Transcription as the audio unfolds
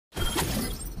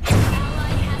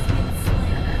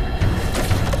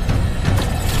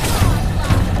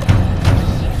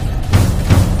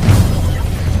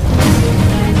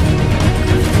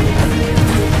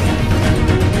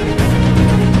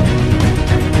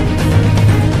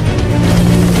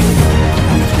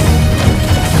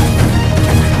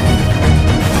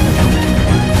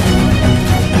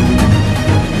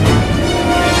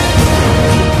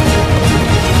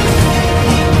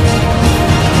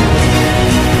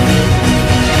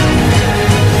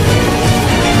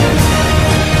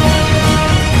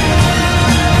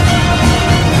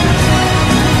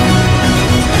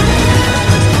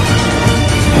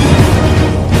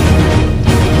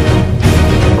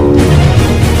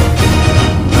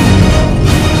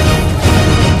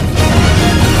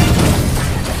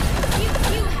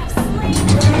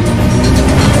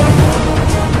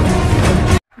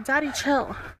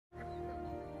chill.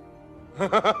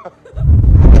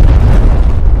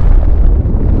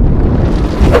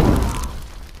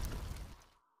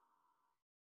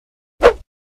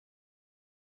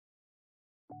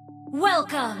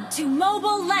 Welcome to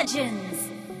Mobile Legends!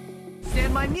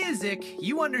 Understand my music,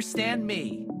 you understand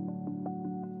me.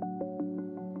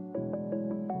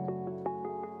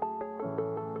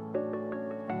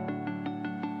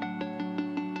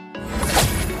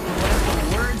 Let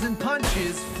the words and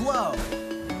punches flow.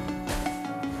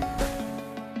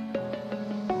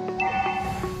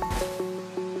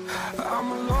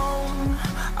 I'm alone,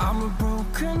 I'm a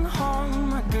broken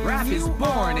home. Rap is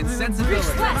born in sensibility,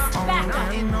 Request backup.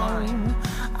 not in mind.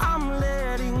 I'm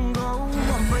letting go,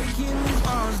 I'm breaking these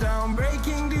walls down,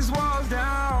 breaking these walls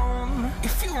down.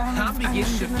 If you wanna I'm beginning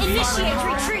to feel Initiate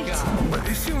like retreat. but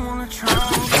if you wanna try,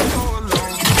 go alone.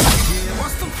 Yeah,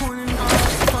 what's the point in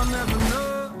us if I never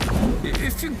know?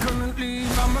 If you're gonna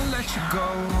leave, I'ma let you go.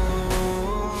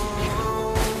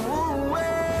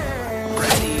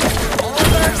 Ready?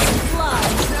 First blood.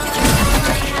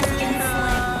 Ally has been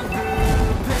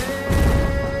slain.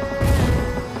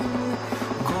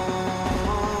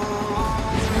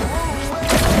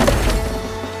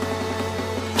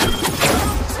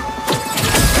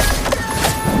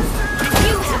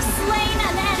 You have slain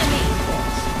an enemy.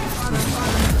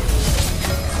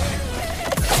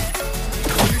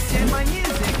 Understand my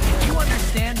music, you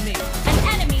understand me. An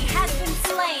enemy has been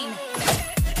slain.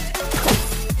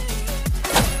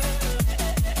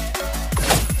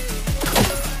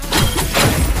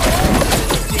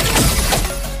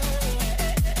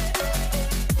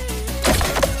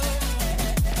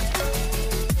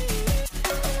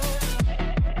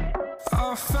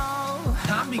 I fell,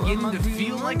 I'm beginning to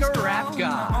feel like a rap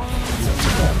god.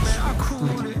 I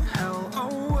cooled it, hell,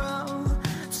 oh well.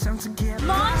 It's time to get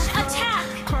Launch attack.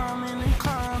 climbing and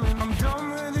climbing. I'm done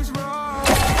with this road.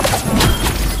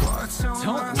 So I tell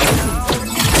Don't myself,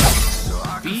 listen. so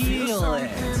I can feel Feel it.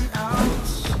 something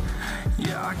else.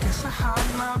 Yeah, I guess I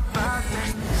had my bad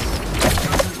days.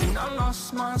 Doesn't mean I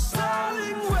lost my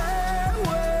styling. Where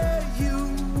were you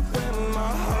when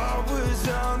my heart was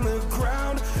on the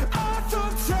ground? I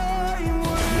thought time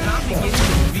would I'm beginning to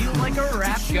feel like a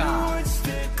rap you god. would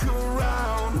stick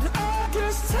around. I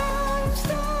guess time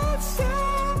starts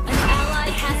down. An ally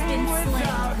has been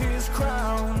Without slain. his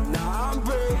crown, now I'm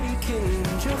breaking.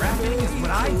 Rapping is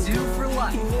what I do for He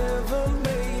life. never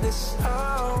made us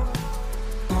out.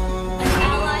 An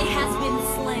ally has been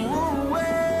slain.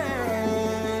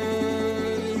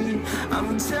 I'm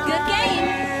Good game.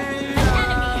 An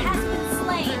enemy has been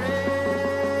slain.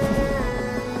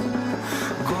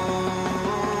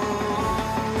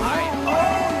 I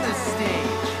own the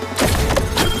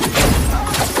stage.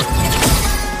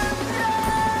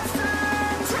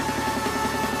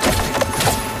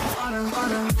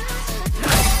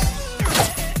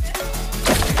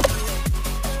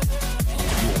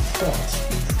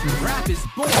 Rap is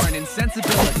born in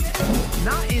sensibility,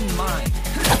 not in mind.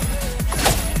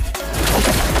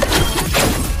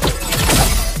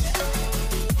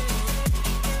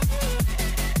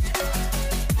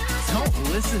 Don't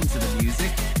listen to the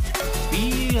music,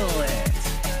 feel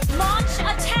it. Launch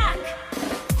attack.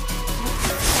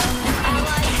 An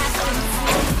ally has been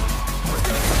slain.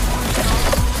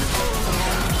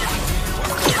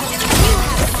 You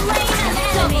have slain an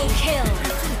enemy. Double kill.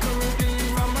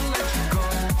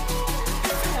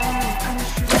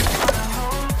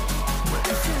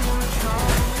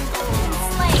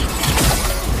 Slain.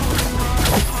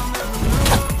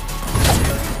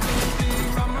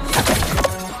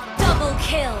 Double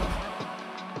kill.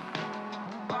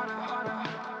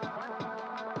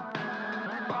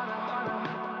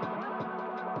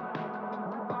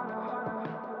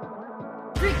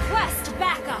 Request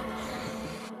backup.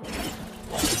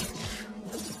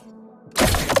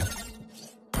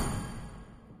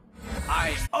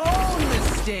 I own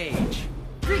the stage.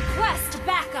 Request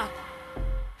backup.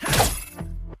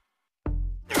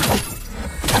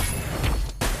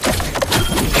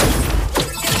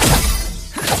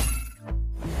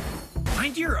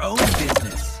 Mind your own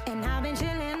business. And I've been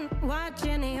chillin',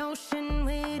 watching the ocean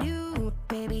with you.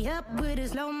 Baby, up with a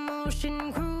slow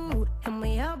motion crew. And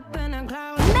we up in a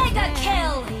cloud. Mega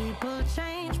kill. People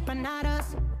change, but not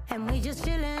us. And we just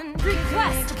chillin'.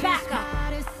 Request backup.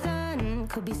 The sun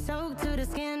could be soaked to the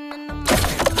skin in the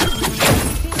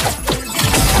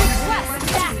Request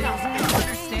backup.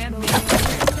 Understand me.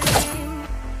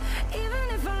 Even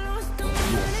if I lost the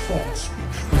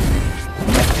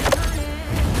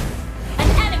An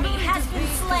enemy has been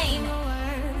slain.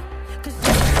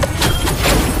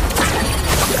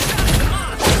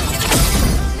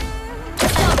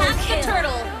 Double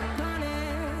kill.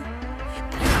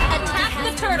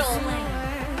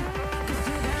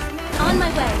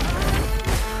 way.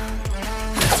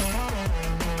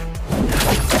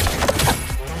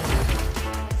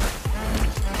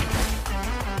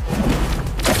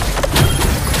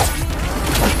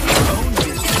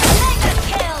 Mega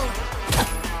kill!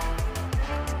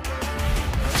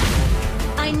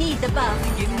 I need the buff.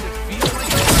 Beginning to feel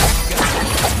like a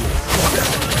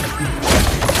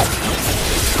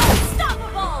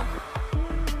Unstoppable!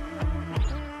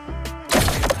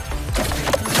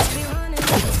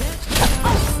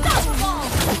 Unstoppable!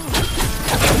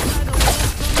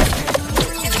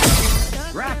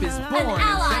 Rap is born An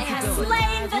ally has in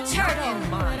slain the turtle.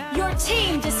 Your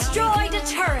team destroyed a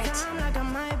turret. Like I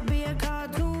might be a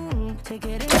cartoon. Take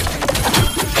it in. I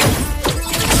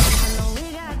know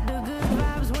we got the good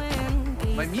vibes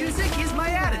when My music is my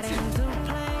attitude. to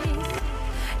play.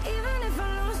 Even if I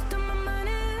lost all my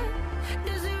money,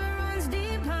 the zero runs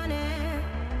deep, honey.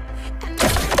 And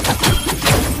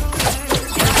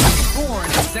Born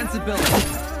in sensibility,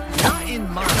 not in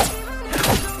mind.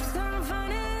 I'm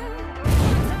funny.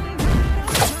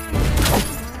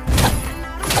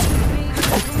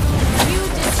 You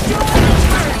destroyed a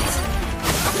turret.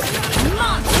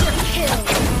 Monster kill.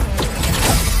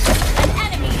 An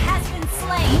enemy has been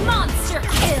slain. Monster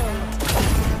kill.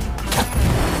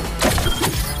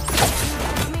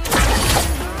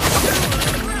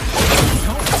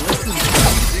 Don't listen to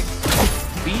music.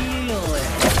 Feel it.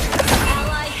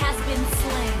 Ally has been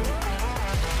slain.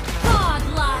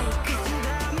 Godlike.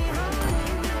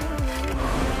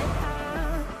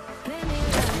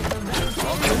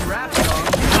 All good rap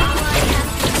songs. Ally has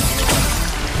been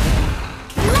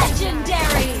slain.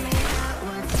 Legendary.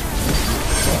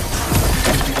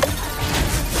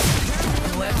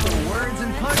 Let the words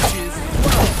and punches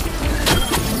flow.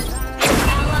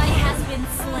 Ally has been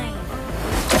slain.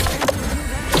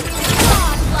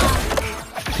 Godlike.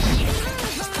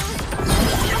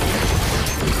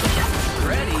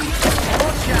 Ready?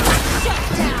 All shout. Shut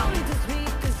down.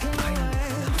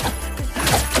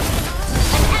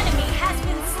 An enemy has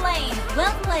been slain.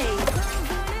 Well played.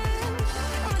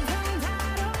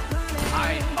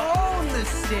 I own the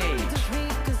stage.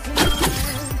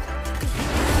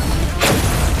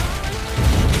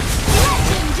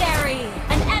 Legendary.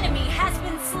 An enemy has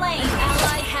been slain.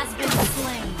 Ally has been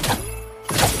slain.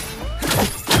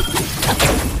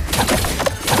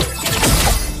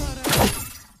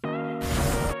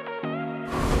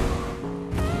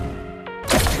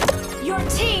 Your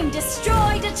team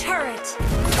destroyed a turret.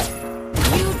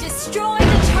 You destroyed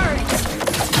a turret.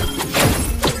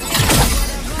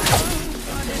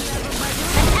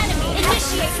 An enemy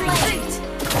initiate retreat.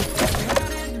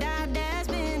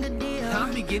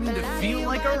 I'm beginning to feel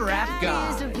like a rap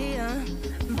god.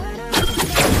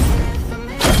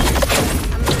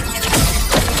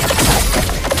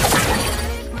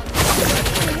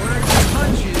 The words and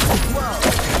punches flow.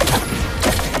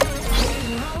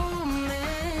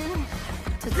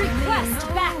 Request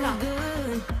backup.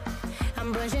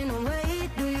 I'm brushing away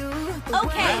to you.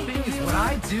 Okay. Rapping is what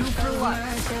I do for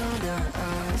life.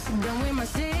 Done with my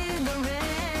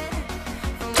cigarette.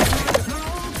 I'm gonna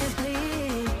smoke this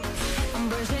weed. I'm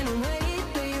brushing away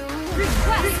to you.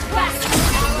 Request backup.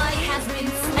 Ally has been.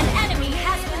 An enemy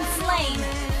has been slain.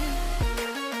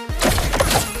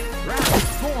 Rap is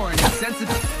born in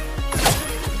sensibility.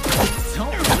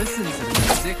 Don't listen to the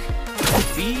music.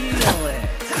 Feel it.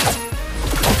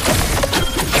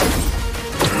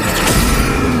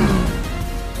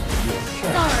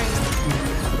 Sorry.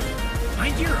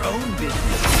 Mind your own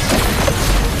business.